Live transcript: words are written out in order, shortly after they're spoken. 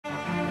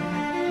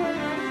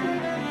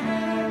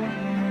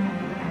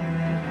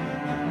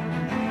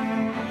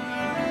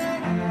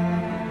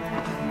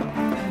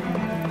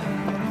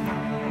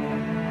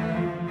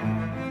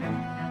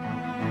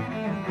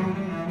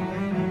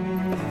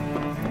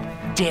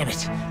Damn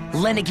it.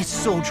 Lenegis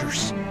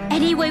soldiers.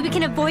 Any way we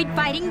can avoid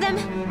fighting them?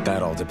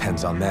 That all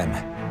depends on them.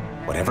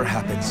 Whatever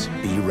happens,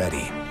 be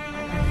ready.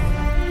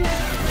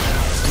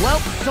 Well,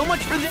 so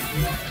much for this.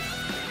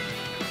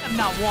 I'm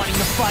not wanting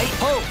to fight.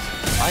 Halt!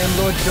 I am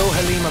Lord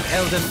Dohalim of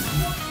Elden.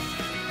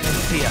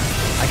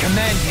 I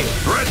command you.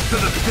 Threats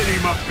to the city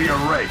must be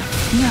erased.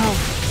 No.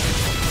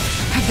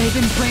 Have they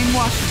been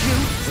brainwashed too?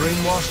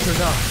 Brainwashed or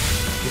not,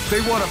 if they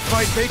want to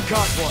fight, they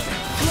got one.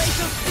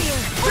 Glacial Spear!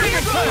 Bring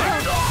it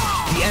back!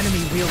 The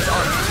enemy wields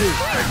arms too.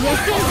 We'll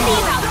soon see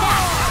about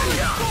that!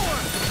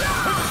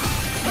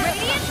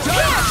 Radiant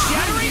Spear!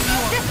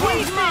 This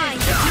one's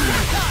mine!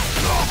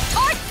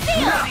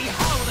 Arcea!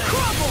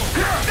 Crumble!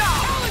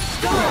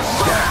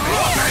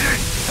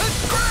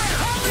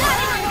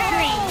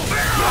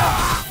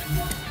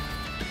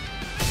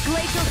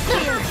 Glacial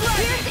Spear!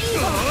 Here's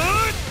evil!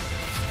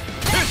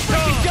 This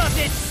freaking does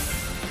it!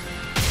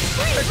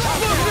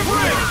 Explosive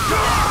ring!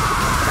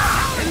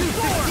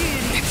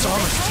 It's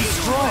almost too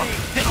strong.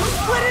 Then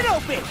split it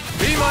open!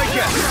 Be my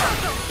guest!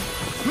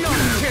 No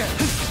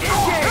chance!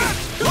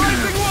 Engage!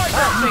 Rising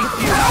Wiper! I'll make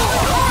you!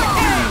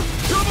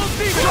 Double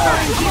demon!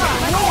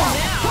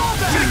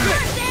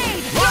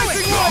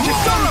 Rising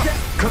Wiper!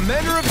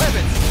 Commander of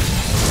Heaven!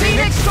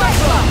 Phoenix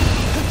Cyclone!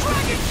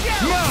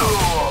 No!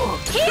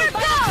 Here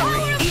goes!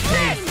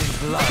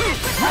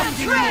 I'll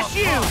trash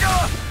you!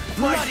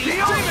 Bloody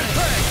demon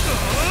peg!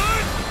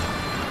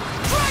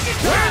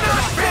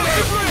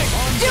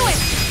 Do it!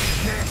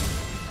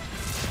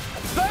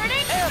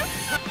 Burning!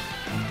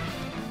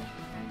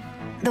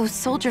 Those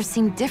soldiers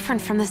seem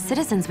different from the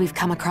citizens we've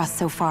come across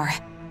so far.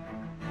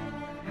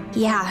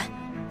 Yeah,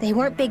 they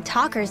weren't big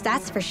talkers,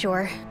 that's for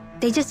sure.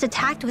 They just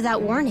attacked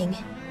without warning.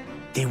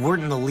 They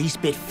weren't in the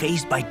least bit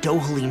fazed by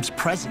Dohalim's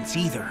presence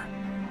either.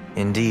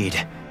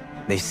 Indeed.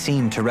 They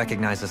seem to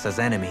recognize us as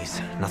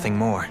enemies, nothing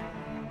more.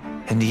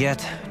 And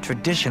yet,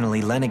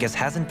 traditionally, Lenegis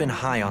hasn't been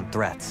high on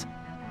threats.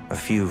 A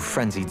few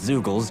frenzied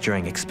Zeugles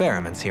during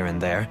experiments here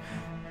and there,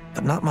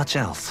 but not much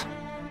else.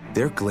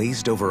 Their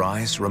glazed-over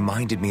eyes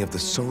reminded me of the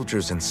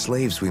soldiers and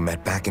slaves we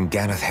met back in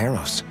Ganath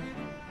Haros.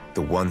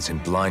 The ones in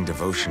blind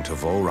devotion to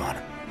Volron.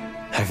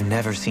 I've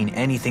never seen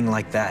anything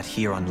like that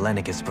here on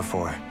Lenegis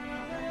before.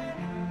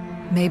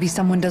 Maybe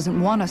someone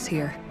doesn't want us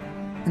here,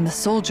 and the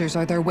soldiers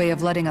are their way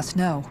of letting us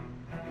know.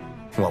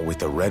 What with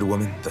the Red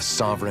Woman, the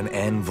Sovereign,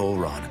 and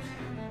Volron,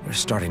 we're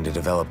starting to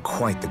develop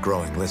quite the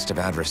growing list of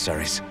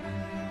adversaries.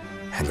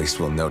 At least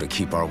we'll know to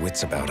keep our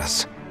wits about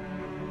us.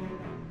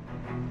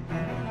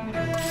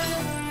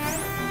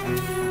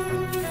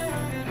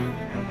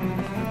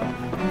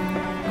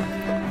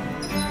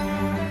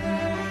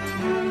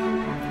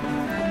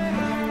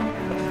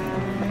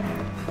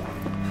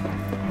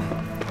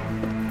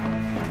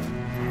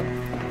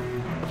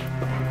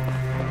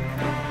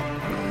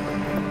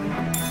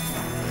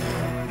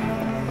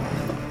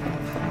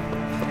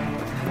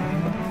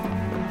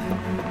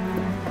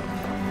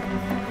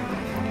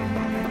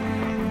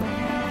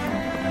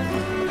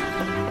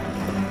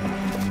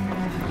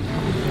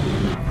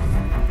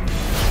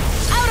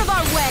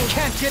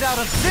 Can't get out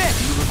of this!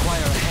 You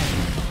require a hand.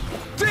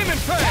 Demon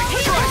Peg!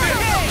 Drive it!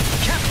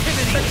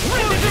 Captivity!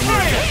 Explosive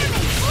ring!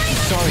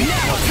 Sorry.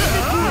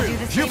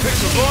 You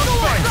picked the wrong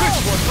fight! This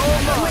one's all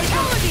mine!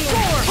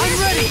 I'm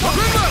ready!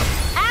 Bring up!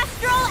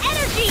 Astral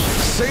Energy!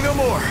 Say no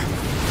more!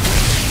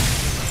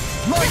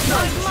 My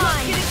turn!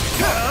 Mine!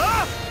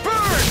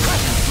 Burn!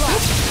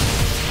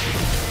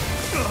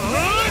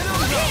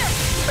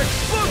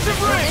 Explosive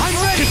ring! I'm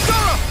ready!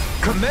 Kisara!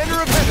 Commander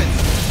of Heaven!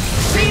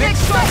 Phoenix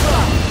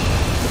Cyclone!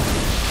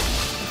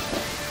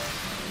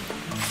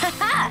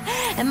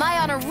 Am I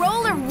on a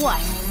roll or what?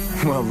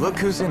 Well, look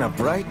who's in a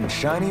bright and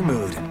shiny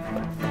mood.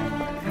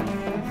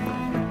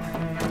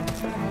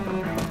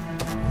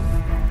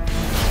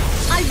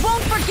 I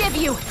won't forgive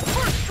you!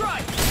 First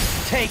strike!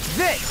 Take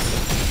this!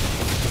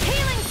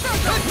 Healing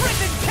circle!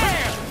 Rip and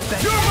tear!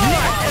 You're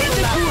mine!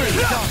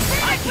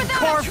 I can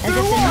carve As through if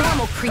the water!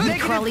 normal creepy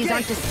crawlies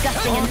aren't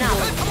disgusting enough.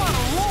 I'm on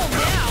a roll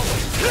now!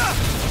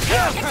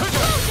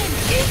 Explosion!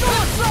 Eagle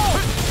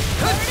assault!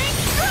 Burning!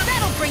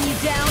 That'll bring you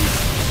down!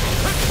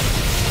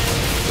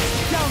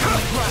 Down on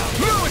the ground!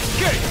 No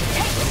escape!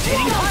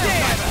 Taking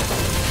damn!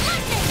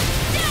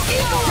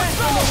 Eagle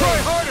assault! Try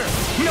harder!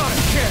 Not a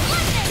chance!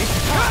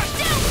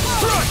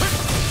 Thrust!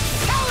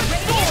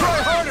 Try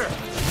harder!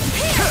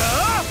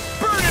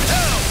 Burn in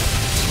hell!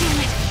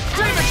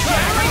 Demon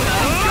Track!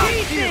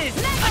 Pieces!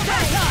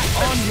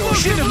 On your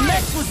should have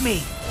messed with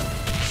me!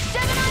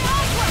 Gemini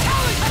Ultra!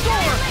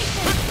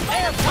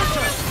 Air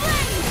pressure!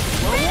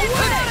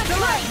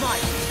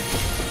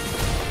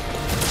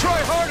 Try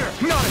harder!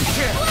 Not a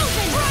chance!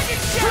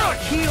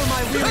 Heal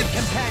my weary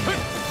companion!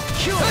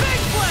 Cure!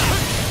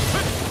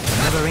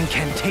 Another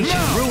incantation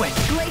ruin!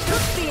 Glacial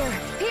Spear!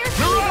 Pierce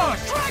Mirage!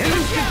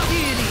 Elusive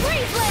deity!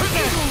 Freeze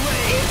Laser!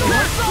 Eagle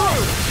You're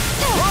through!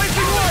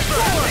 Rising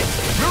Wiper!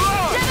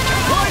 Mirage!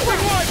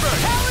 Rising Wiper!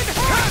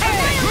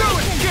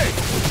 No escape!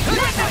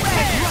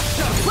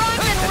 Run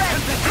and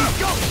rest!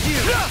 Engulfed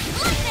you!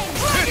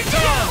 It's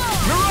on!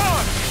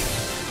 Mirage!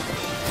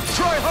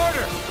 Try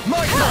harder!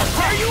 My turn!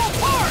 tear you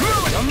apart!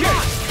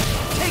 Escape!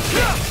 Take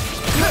this!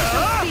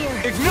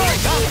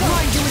 Ignite! I'll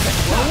blind you with a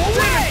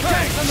away!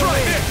 Try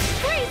this!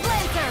 Freeze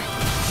Lancer!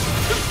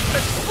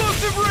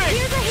 Explosive ring!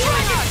 Here's a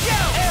healing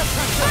shell! Air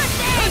pressure! First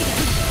aid!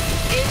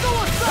 Eagle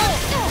Assault!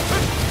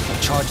 A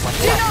charge like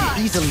that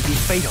can easily be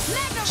fatal.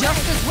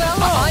 Just as well,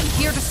 I'm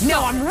here to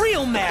Now stop. I'm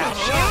real mad!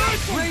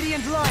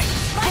 Radiant light!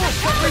 Force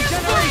of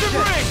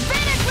regeneration!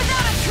 Finish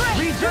without a trace!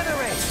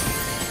 Regenerate!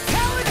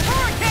 Talon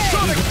Hurricane!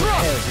 Sonic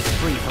thrust! Prepares is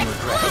free from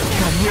regret.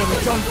 I'm nearly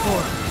done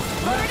for!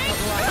 Burning!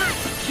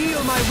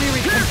 Heal my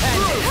weary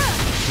companion!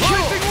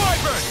 Rising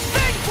Wyvern!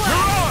 Big You're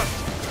Blast! on!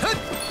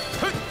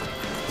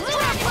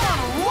 Drop on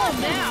a roll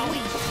now!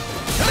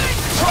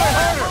 Try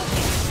harder!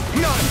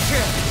 Not a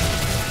chance!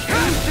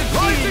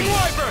 Rising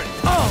Wyvern!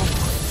 Oh!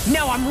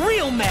 Now I'm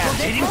real mad!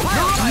 Nothing!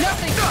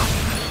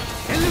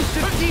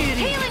 Elusive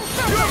deity! Healing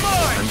You're Circle!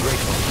 mine! I'm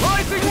grateful.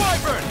 Rising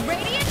Wyvern!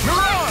 Radiant You're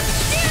on!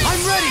 Searing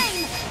I'm ready!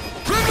 Flame!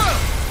 Trigger!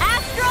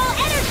 Astral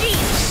Energy!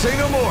 Say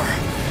no more.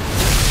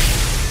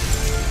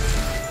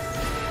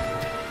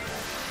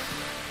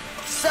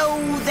 So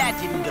that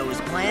didn't go as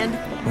planned.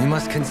 We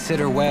must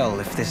consider well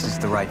if this is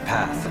the right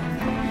path.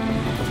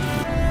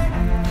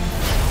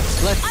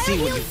 Let's see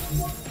what you...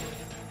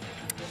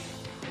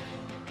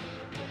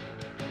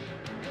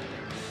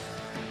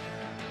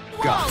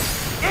 Go!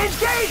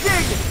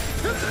 Engaging!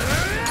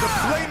 The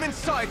flame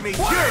inside me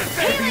yearns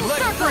to be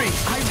let free!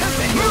 I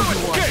will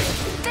escape!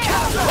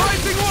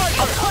 Rising Wyvern!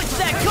 I'll punch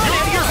that gun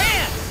out of your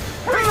hand!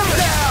 Bring them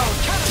down!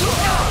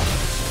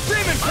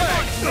 Demon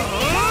Fang!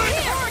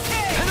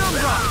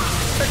 Penumbra!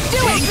 Do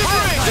it!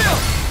 Still!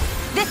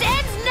 This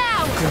ends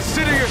now!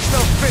 Consider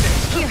yourself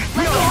finished! Here,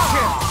 No let's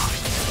go!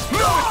 chance!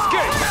 No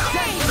escape!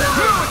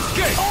 No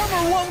escape!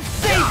 Armor won't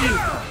save you!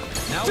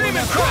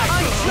 Demon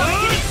Fang!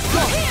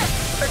 Here!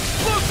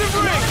 Explosive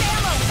ring!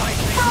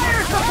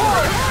 Fire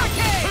support!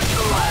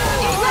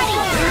 Ready!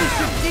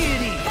 Elusive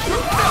deity!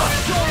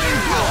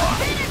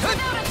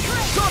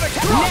 Sonic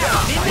Now!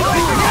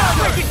 thrust!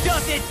 Freaking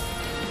does it!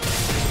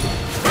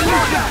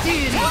 Elusive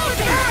deity!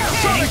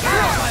 Sonic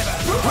thrust!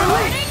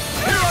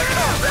 Here I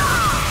come!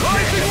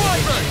 Rising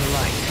Wyvern!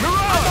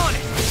 Mirage! I'm on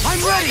it!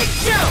 I'm ready!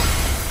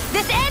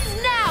 This ends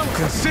now!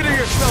 Consider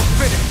yourself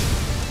finished!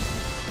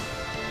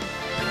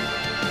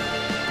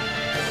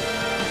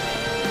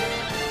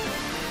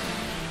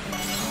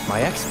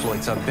 My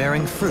exploits are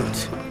bearing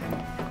fruit.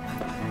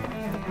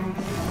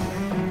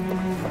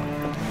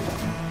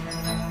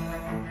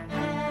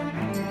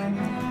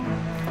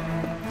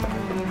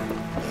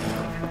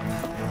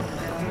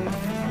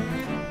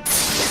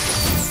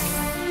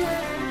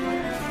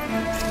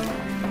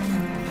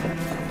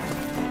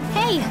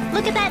 Hey,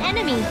 look at that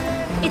enemy.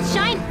 It's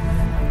shining.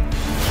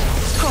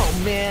 Oh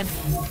man!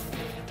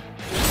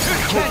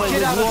 Can't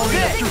get out of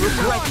this!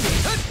 Regret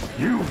this.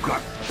 You've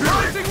got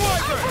Rising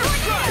Wyvern!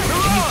 Can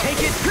you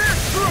take it?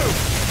 Pierce through!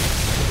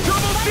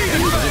 Double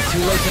demon! Is it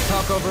too late to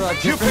talk over our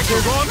You picked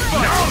the differences? wrong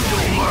fight! Now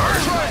you'll learn!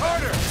 Try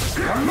harder!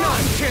 Not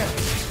a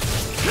chance!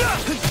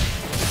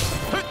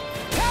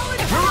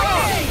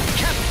 Mirage!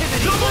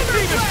 Captivity! Double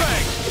demon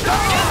fang!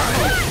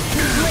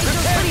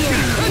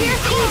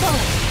 Here's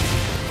evil!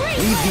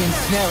 Leave the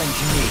ensnaring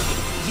to me.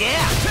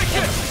 Yeah! Take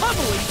it!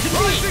 Pummeling to me!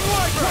 Rising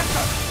Wyvern!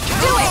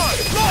 Do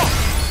it!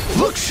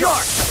 Look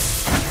sharp!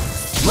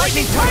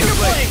 Lightning Tiger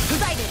Blade!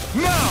 Excited!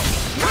 Now!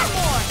 One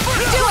more!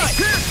 Do it!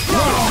 Pierce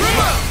through!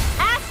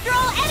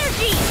 Astral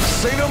Energy!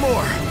 Say no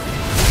more.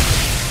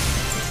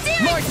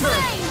 Searing My turn.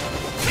 Flame!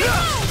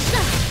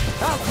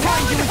 I'll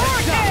grind you with a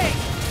shot!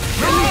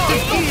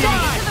 Eagle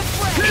Dash to the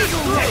front!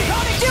 Eagle Ray!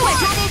 Do it!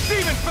 Double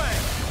demon fang!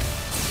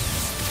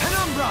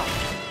 Penumbra!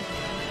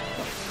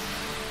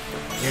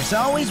 There's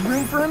always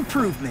room for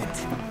improvement.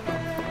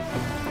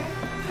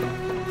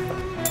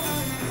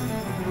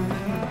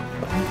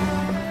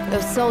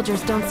 Those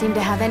soldiers don't seem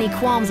to have any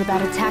qualms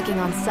about attacking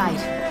on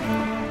sight.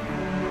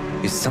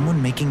 Is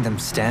someone making them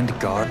stand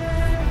guard?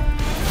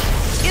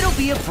 It'll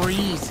be a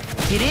breeze.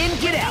 Get in,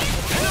 get out.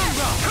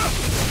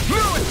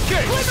 No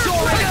escape!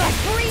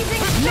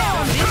 Freezing Now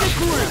I'm in the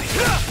groove.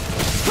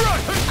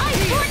 Strike!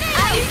 Ice Tornado!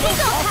 I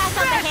think I'll pass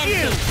on the hand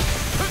suit.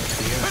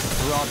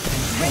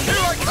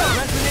 Here I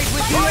come! Resonate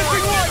with you.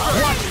 Rising Wyvern!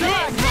 Watch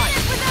this!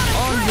 Finish without a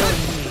On your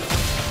trace! knees.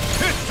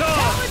 It's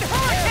on!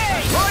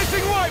 Hurricane!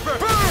 Rising Wyvern!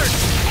 Burn!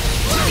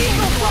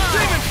 Eagle Fly!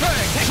 Demon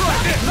Fang! Try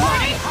this!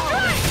 Lightning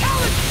Strike!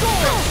 Talon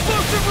Sword!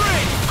 Explosive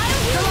ring! I'll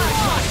heal you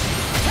one!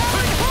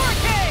 Talon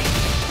Hurricane!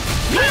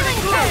 Healing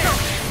Circle!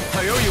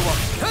 I owe you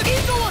one.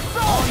 Eagle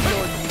Assault!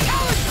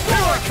 Talon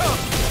Here I Sword! come!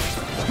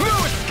 No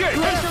escape!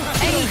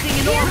 Anything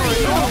in armor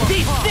at all.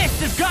 These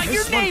fists have got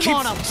your This one name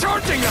on them. keeps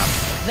charging up!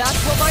 That's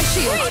what my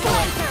shield's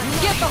for.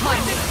 Get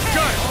behind me.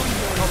 Got it!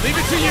 I'll leave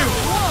it to you!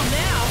 Wall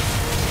now!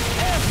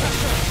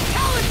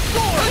 Talon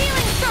Sword!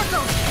 Healing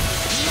Circle!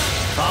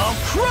 I'll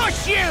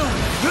crush you!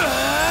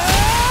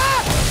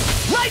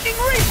 Lightning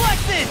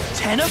reflexes!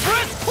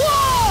 Tenebrous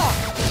claw!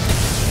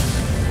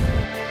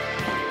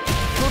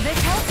 Will this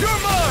help? You're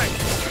mine!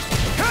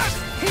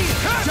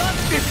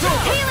 It's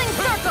over! Healing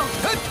Circle!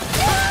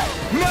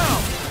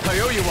 Now! I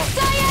owe you one.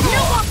 Diana!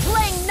 No more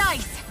playing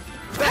nice!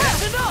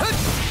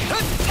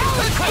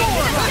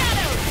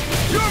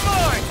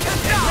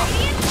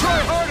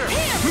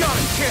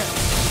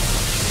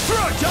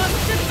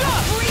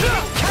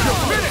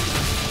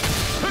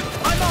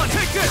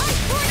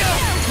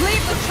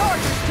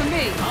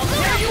 me! I'll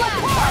tear you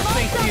apart!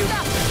 Thank you!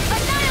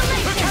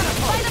 Annihilation!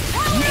 By the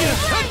power of the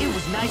flame! It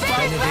was nice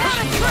Finish by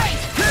penetrate!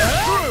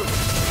 Through!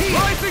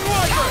 Rising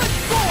Wiper!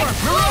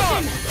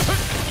 Explosion!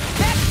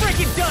 That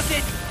frickin' does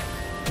it!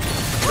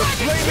 The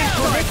flaming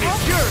torrent is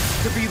yours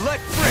to be let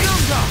free!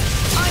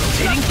 I'm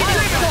hitting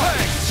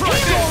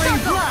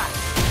Soaring blast!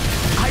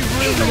 I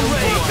really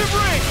Explosive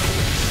ring!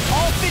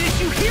 I'll finish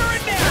you here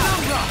and now!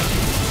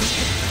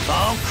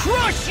 I'll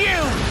crush you!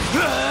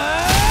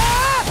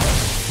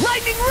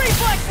 Lightning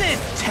reflexes!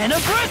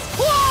 Tenebrous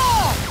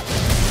claw!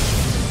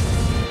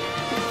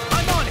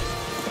 I'm on it!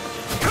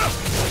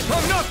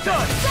 I'm not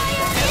done!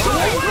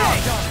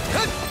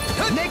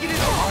 Negative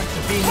hearts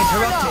are being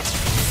interrupted.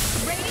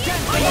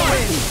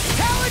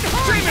 Talon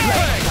Demon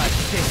Fang!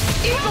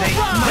 Eagle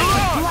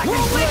Ride!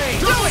 Whirlwind!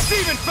 Do it!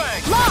 Demon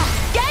Fang! Law,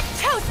 get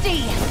toasty!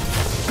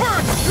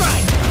 Burn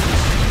strike!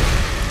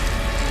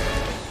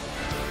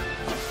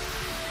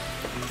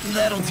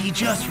 That'll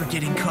teach us for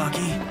getting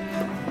cocky.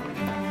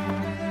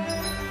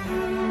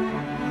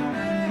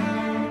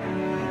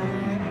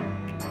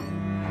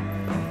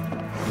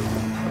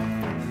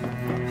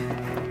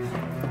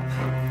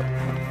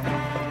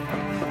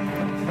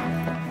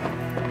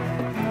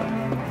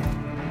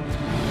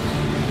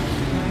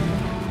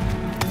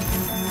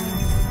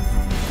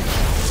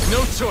 No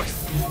choice!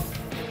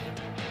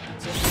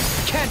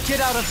 Can't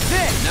get out of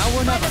this! Now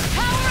we're not... By the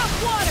power of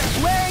water!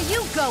 Where are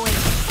you going?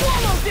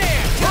 Swallow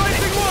dare!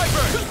 Rising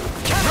Wyvern!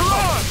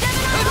 Mirage!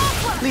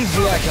 Leave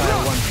the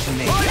agile ones to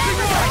me. Rising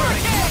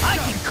Wyvern!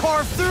 I can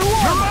carve through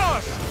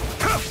armor!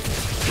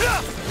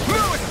 Mirage!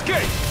 No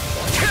escape!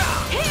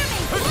 Hear me!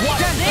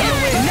 Stand in the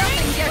way!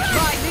 Nothing gets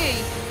by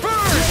me!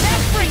 Burn!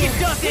 That friggin'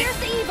 does it! Here's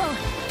the evil!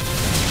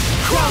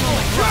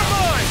 Crumble and You're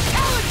crumble! mine!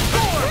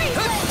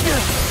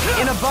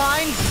 In a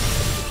bind?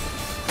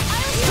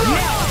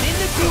 Now I'm in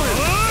the groove!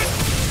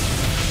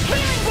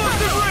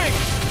 Explosive ring!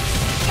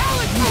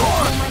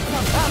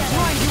 I'll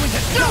grind you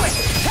into do it!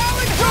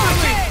 Talon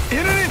Hurricane!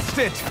 In an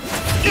instant!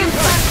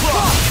 Impact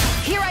Cross!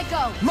 Here I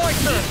go! My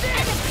turn!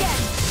 And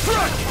again!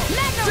 Struck!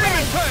 Mega Demon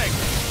Ray! Fang!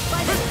 By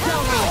the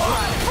power of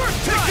water!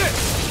 First ticket!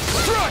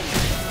 Struck!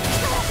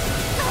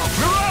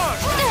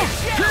 Mirage!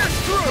 Pierce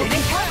through!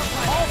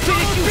 I'll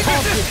finish you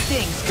off with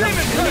things!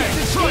 Demon Fang!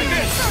 Try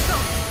this!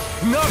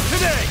 Not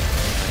today!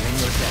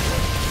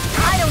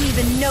 I don't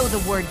even know the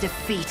word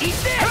defeat. No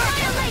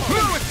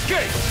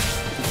escape!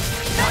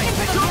 Seconds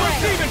of Double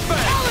play. Demon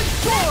Fang!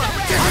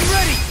 I'm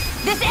ready!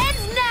 This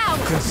ends now!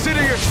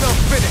 Consider yourself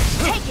finished!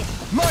 Take it!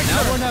 My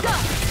turn! We're never...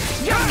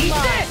 You're Eat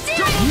mine!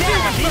 this! Double Now Demon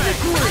I'm in the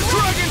Fang! groove!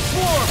 Dragon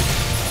Swarm!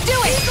 Do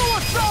it! Eagle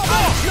assault!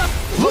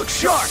 Look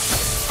sharp!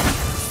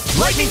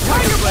 Lightning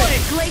Tiger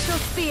Blade! Glacial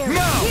spear!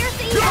 Now! Here's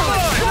the You're evil!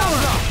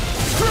 mine!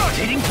 Struck!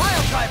 Hitting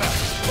Pile Driver!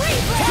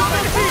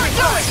 Double Demon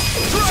Fang!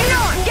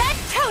 Get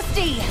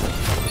toasty!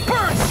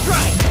 Burn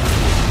Strike!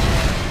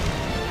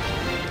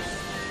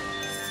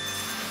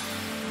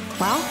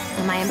 Well,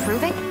 am I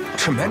improving?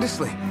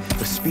 Tremendously.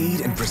 The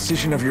speed and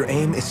precision of your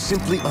aim is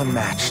simply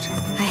unmatched.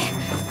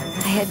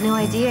 I had no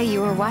idea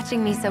you were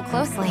watching me so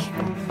closely.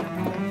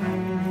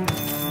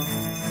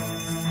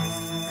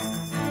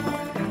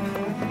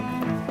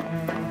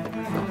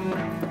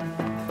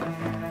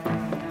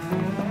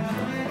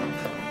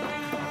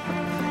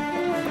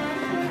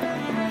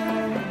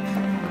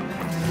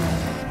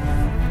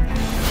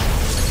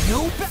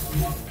 No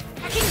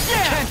backing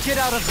down! Can't get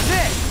out of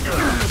this!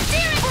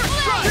 Demon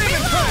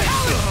Fang!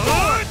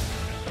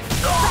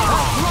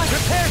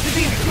 Prepare to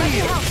be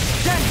healed!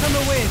 Dance on the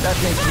wind! That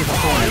makes me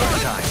perform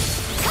every time.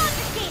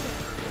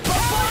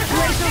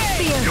 Glacial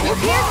spear! You're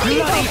Here's the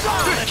evil!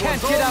 Bloody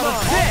can't get out of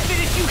this!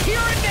 Finish you here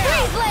and now!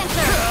 Freeze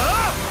Lancer!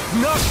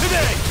 Not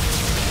today!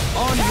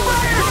 On your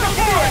way! Demon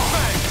Fang!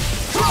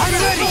 I'm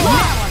ready!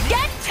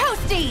 Get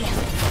toasty!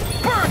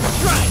 Burn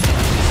Strike!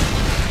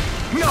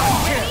 No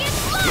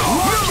chance!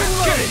 No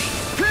escape!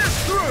 Pierce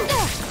through!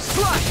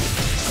 Slice!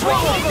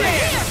 Swallow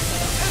dare!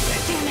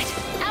 Damn it!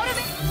 Out of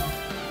it!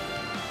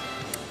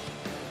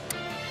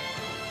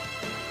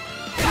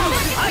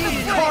 I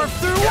can carve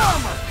through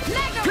armor!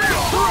 Mega Pierce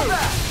Ray! through!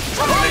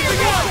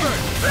 Rising Wyvern!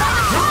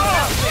 That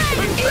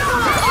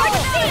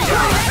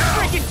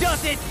frickin'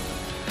 does it!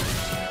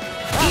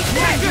 Eat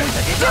that!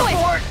 Do it!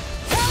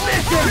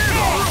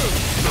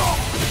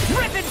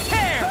 Rip and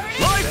tear!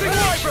 Rising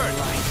Wyvern!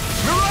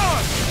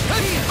 Mirage!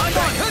 I'm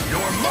on!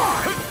 You're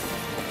mine!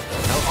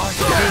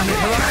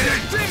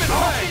 Demon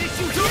Fang!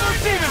 Double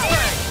Demon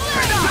Fang!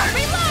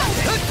 Reload!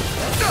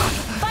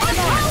 By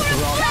the power of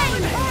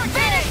flame!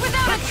 Finish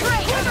without a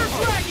trace! Wither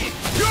Dragon!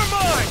 You're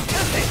mine!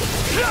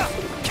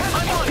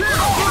 I'm on!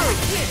 Burning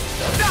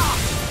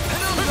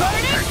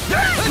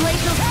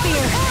Glacial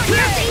spear!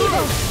 Here's the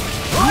evil!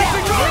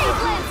 Rising Freeze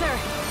Wyvern! Lancer!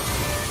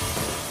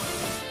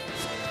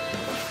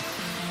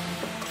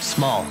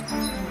 Small.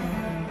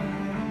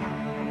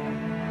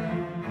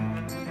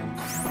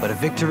 But a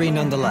victory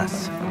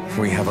nonetheless.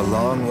 We have a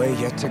long way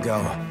yet to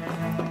go.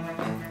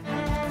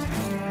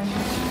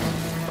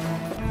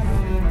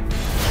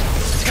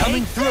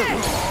 Coming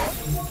through!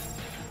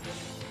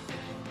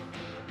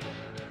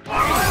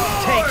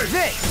 Take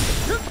this!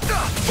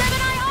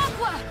 Gemini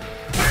Aqua!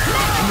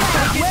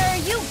 Where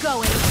are you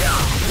going?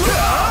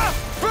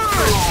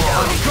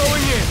 I'm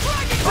going in!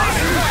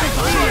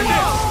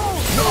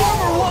 The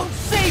armor won't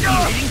save you!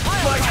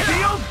 My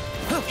shield?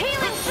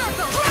 Healing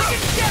Circle!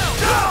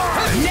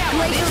 Now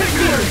Laser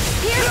Spear!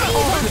 Here's the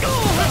evil!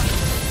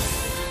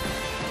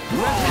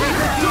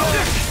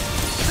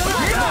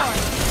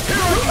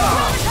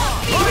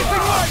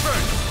 Rising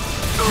Wyvern!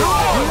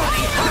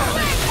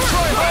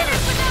 Try harder!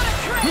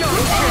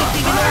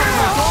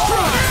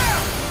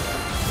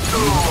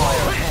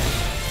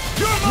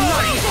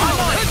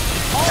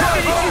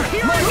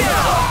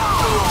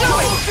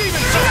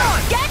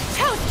 Get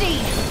toasty!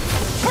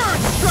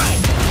 Bird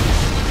strike!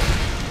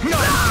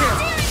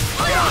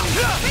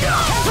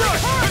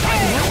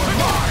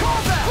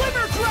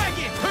 Glimmer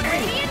Dragon!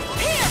 Radiant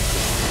Pierce!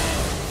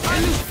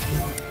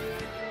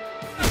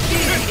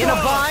 In a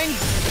bind!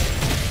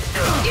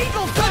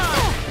 Eagle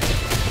Power!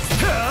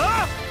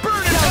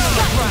 Burn it down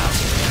the ground!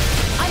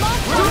 I'm on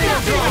top now!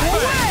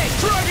 Away!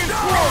 Dragon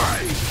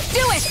Fly!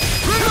 Do it!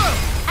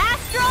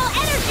 Astral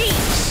Energy!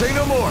 Say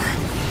no more!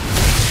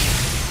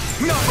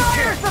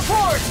 Fire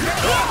support!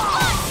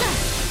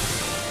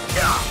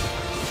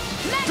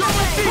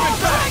 Double Demon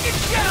Back!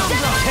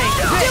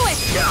 Do it!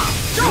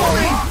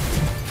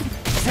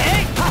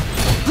 Hey!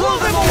 Blow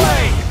them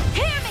away!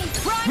 Hear me!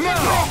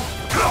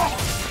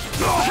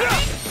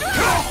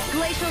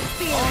 Glacial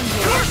Spear!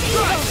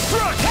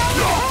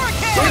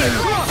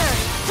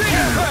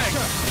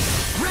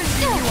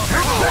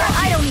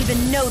 I don't even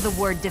know the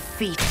word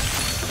defeat.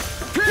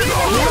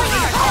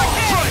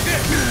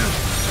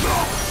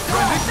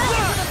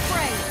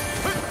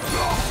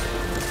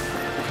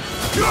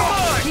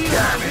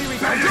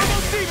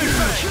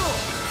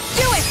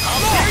 Do it!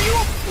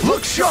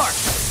 Look sharp!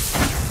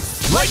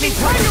 Lightning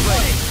Tiger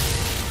Blade!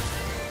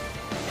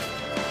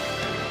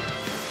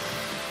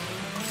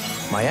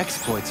 My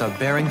exploits are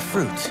bearing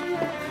fruit.